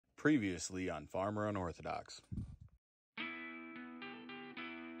Previously on Farmer Unorthodox.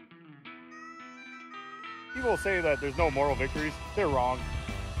 People say that there's no moral victories. They're wrong.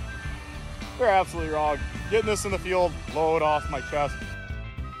 They're absolutely wrong. Getting this in the field, load off my chest.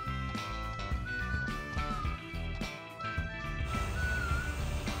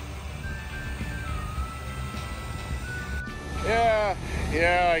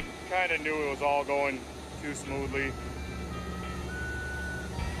 Yeah, I kind of knew it was all going too smoothly.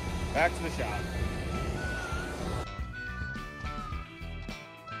 Back to the shop.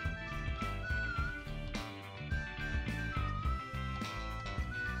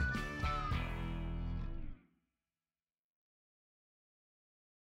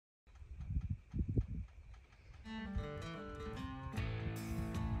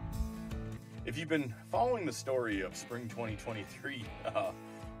 If you've been following the story of spring 2023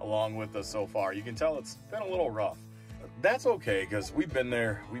 along with us so far, you can tell it's been a little rough. That's okay, because we've been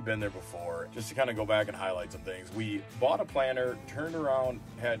there before. Just to kind of go back and highlight some things. We bought a planter, turned around,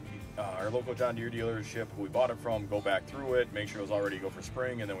 had our local John Deere dealership who we bought it from go back through it, make sure it was all ready to go for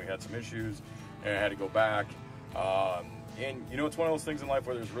spring, and then we had some issues and I had to go back. And you know, it's one of those things in life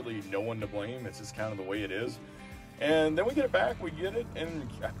where there's really no one to blame. It's just kind of the way it is. And then we get it back, we get it and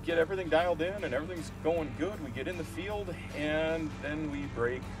get everything dialed in and everything's going good. We get in the field and then we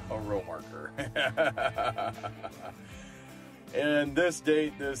break a row marker. And this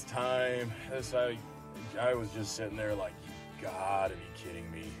date, this time, I was just sitting there like, you gotta be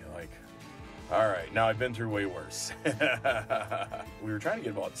kidding me. Like, all right, now I've been through way worse. We were trying to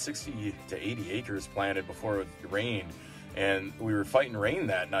get about 60 to 80 acres planted before it rained. And we were fighting rain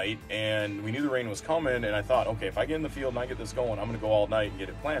that night, and we knew the rain was coming, and I thought, okay, if I get in the field and I get this going, I'm going to go all night and get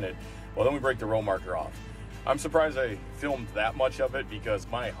it planted. Well, then we break the row marker off. I'm surprised I filmed that much of it, because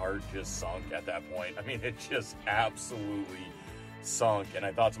my heart just sunk at that point. I mean, it just absolutely sunk, and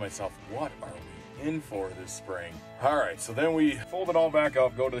I thought to myself, what are we in for this spring? All right, so then we fold it all back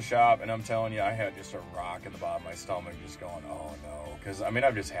up, go to the shop, and I'm telling you, I had just a rock in the bottom of my stomach just going, oh no, because I mean,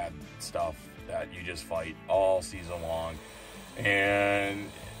 I've just had stuff that you just fight all season long. And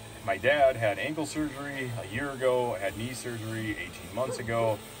my dad had ankle surgery a year ago, had knee surgery 18 months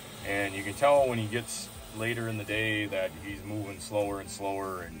ago, and you can tell when he gets later in the day that he's moving slower and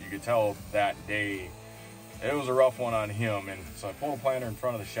slower, and you could tell that day it was a rough one on him. And so I pull a planter in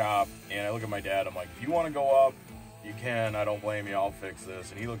front of the shop and I look at my dad, I'm like, if you want to go up, you can, I don't blame you, I'll fix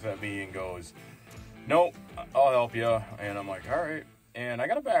this. And he looks at me and goes, nope, I'll help you. And I'm like, all right. And I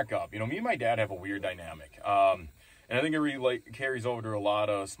got to back up. You know, me and my dad have a weird dynamic. And I think it really carries over to a lot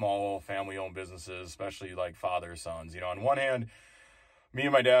of small family-owned businesses, especially like father-sons. You know, on one hand, me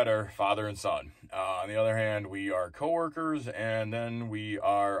and my dad are father and son. On the other hand, we are coworkers, and then we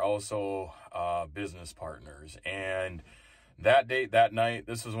are also business partners. And that date, that night,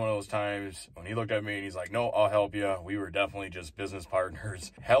 this was one of those times when he looked at me and he's like, no, I'll help you. We were definitely just business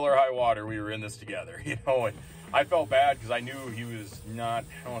partners. Hell or high water, we were in this together, you know. And I felt bad because I knew he was not,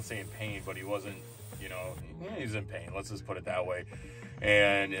 I don't want to say in pain, but he wasn't, you know, he was in pain. Let's just put it that way.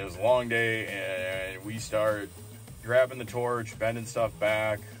 And it was a long day, and we start grabbing the torch, bending stuff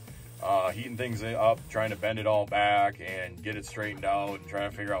back, heating things up, trying to bend it all back and get it straightened out and trying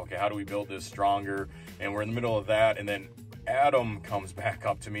to figure out, okay, how do we build this stronger? And we're in the middle of that, and then Adam comes back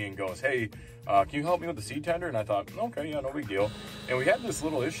up to me and goes, hey, can you help me with the seed tender? And I thought, okay, yeah, no big deal. And we had this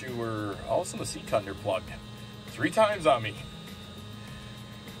little issue where all of a sudden the seed tender plugged 3 times on me.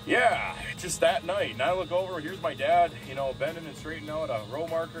 Yeah, just that night. And I look over, here's my dad, you know, bending and straightening out a row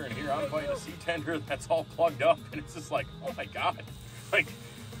marker, and here I'm fighting a seed tender that's all plugged up. And it's just like, oh my God. Like,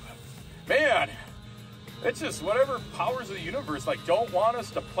 man, it's just whatever powers of the universe, like, don't want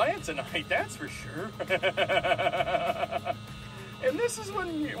us to plant tonight, that's for sure. And this is one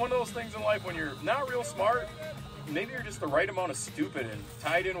of those things in life when you're not real smart, maybe you're just the right amount of stupid and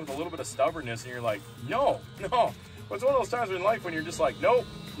tied in with a little bit of stubbornness, and you're like, no. But it's one of those times in life when you're just like, nope,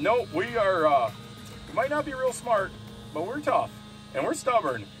 we might not be real smart, but we're tough, and we're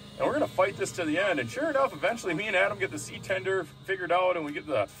stubborn, and we're going to fight this to the end. And sure enough, eventually me and Adam get the seed tender figured out, and we get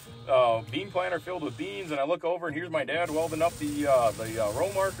the bean planter filled with beans, and I look over, and here's my dad welding up the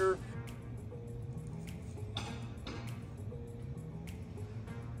row marker.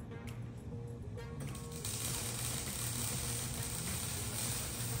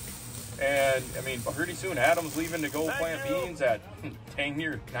 And I mean, pretty soon Adam's leaving to go plant beans at dang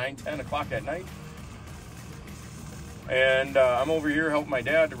near 9, 10 o'clock at night. And I'm over here helping my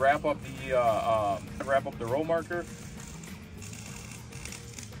dad to wrap up the row marker.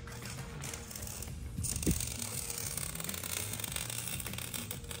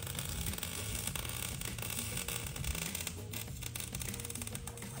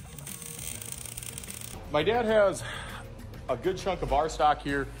 My dad has a good chunk of our stock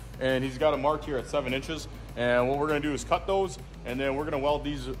here, and he's got a mark here at 7 inches. And what we're gonna do is cut those, and then we're gonna weld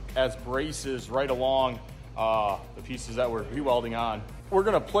these as braces right along the pieces that we're re-welding on. We're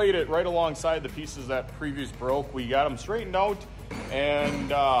gonna plate it right alongside the pieces that previous broke. We got them straightened out, and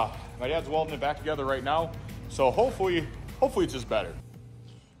my dad's welding it back together right now. So hopefully it's just better.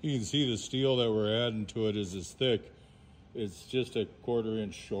 You can see the steel that we're adding to it is as thick. It's just a 1/4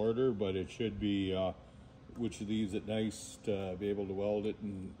 inch shorter, but it should be, which leaves it nice to be able to weld it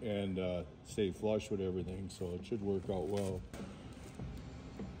and stay flush with everything. So it should work out well.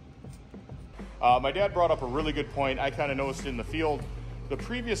 My dad brought up a really good point. I kind of noticed in the field, the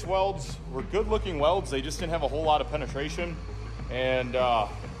previous welds were good looking welds. They just didn't have a whole lot of penetration, and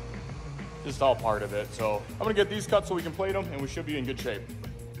just all part of it. So I'm gonna get these cut so we can plate them, and we should be in good shape.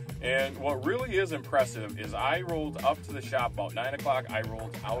 And what really is impressive is I rolled up to the shop about 9 o'clock. I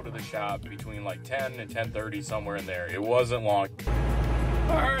rolled out of the shop between like 10 and 10:30, somewhere in there. It wasn't long.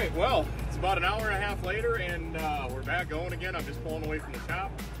 All right, well, it's about an hour and a half later, and we're back going again. I'm just pulling away from the shop.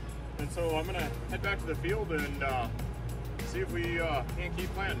 And so I'm gonna head back to the field and see if we can't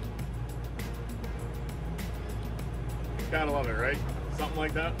keep planting. Gotta love it, right? Something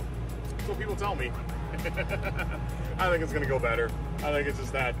like that. That's what people tell me. I think it's gonna go better. I think it's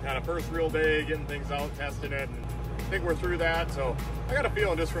just that kind of first real day, getting things out, testing it, and I think we're through that. So I got a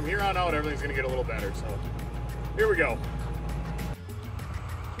feeling just from here on out, everything's gonna get a little better. So here we go.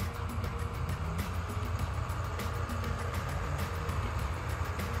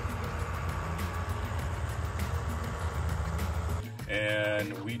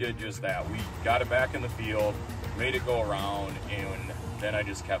 And we did just that. We got it back in the field, made it go around, and then I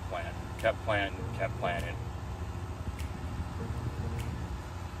just kept planting, kept planting.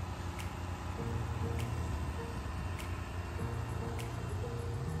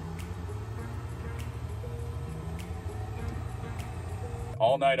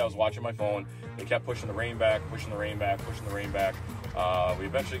 All night I was watching my phone. They kept pushing the rain back, pushing the rain back, pushing the rain back. We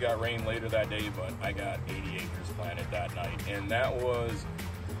eventually got rain later that day, but I got 80 acres planted that night. And that was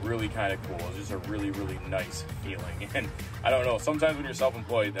really kind of cool. It was just a really, really nice feeling. And I don't know, sometimes when you're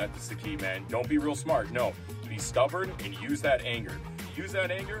self-employed, that's the key, man. Don't be real smart. No, be stubborn and use that anger. Use that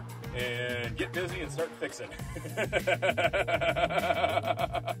anger and get busy and start fixing.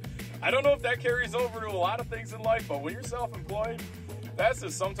 I don't know if that carries over to a lot of things in life, but when you're self-employed, that's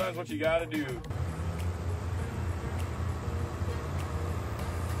just sometimes what you gotta do.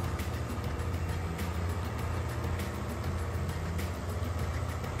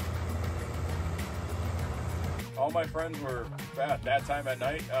 All my friends were, at that time at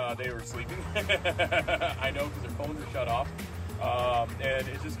night, they were sleeping. I know, because their phones are shut off. And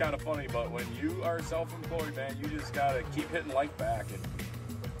it's just kind of funny, but when you are self-employed, man, you just gotta keep hitting life back. And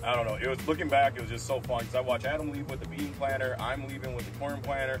I don't know, it was, looking back, it was just so fun, because I watched Adam leave with the bean planter, I'm leaving with the corn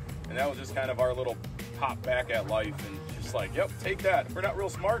planter, and that was just kind of our little pop back at life, and just like, yep, take that. We're not real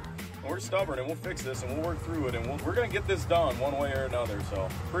smart, and we're stubborn, and we'll fix this, and we'll work through it, and we're gonna get this done one way or another, so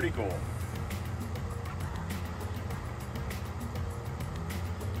pretty cool.